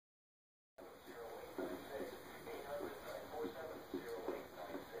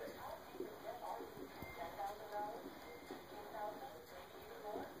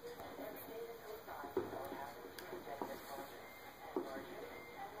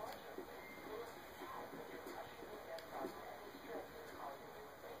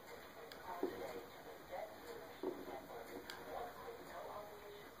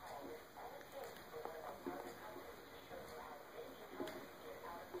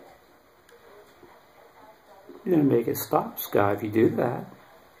You're going to make it stop, Sky, if you do that.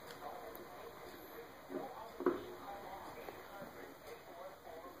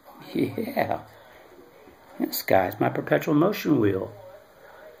 Yeah. Sky's my perpetual motion wheel.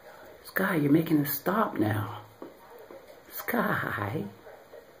 Sky, you're making it stop now. Sky.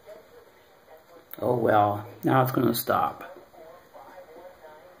 Oh well, now it's going to stop.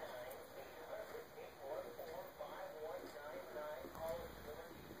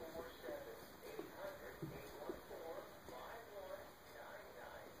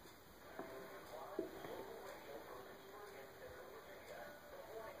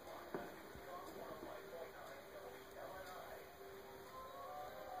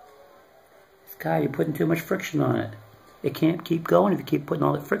 Sky, you're putting too much friction on it. It can't keep going if you keep putting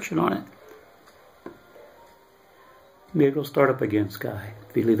all that friction on it. Maybe it'll start up again, Sky,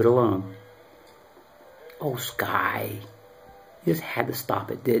 if you leave it alone. Oh, Sky. You just had to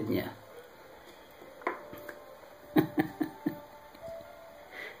stop it, didn't you?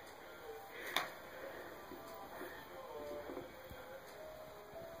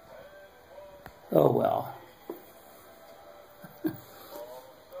 Oh, well.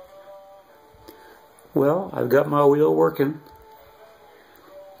 Well, I've got my wheel working.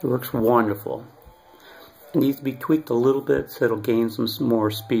 It works wonderful. It needs to be tweaked a little bit so it'll gain some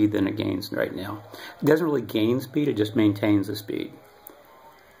more speed than it gains right now. It doesn't really gain speed, it just maintains the speed.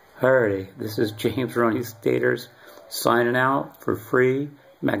 Alrighty, this is James Roney Stators signing out for free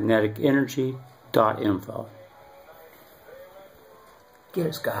magneticenergy.info. Get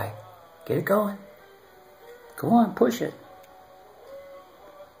it, Sky. Get it going. Go on, push it.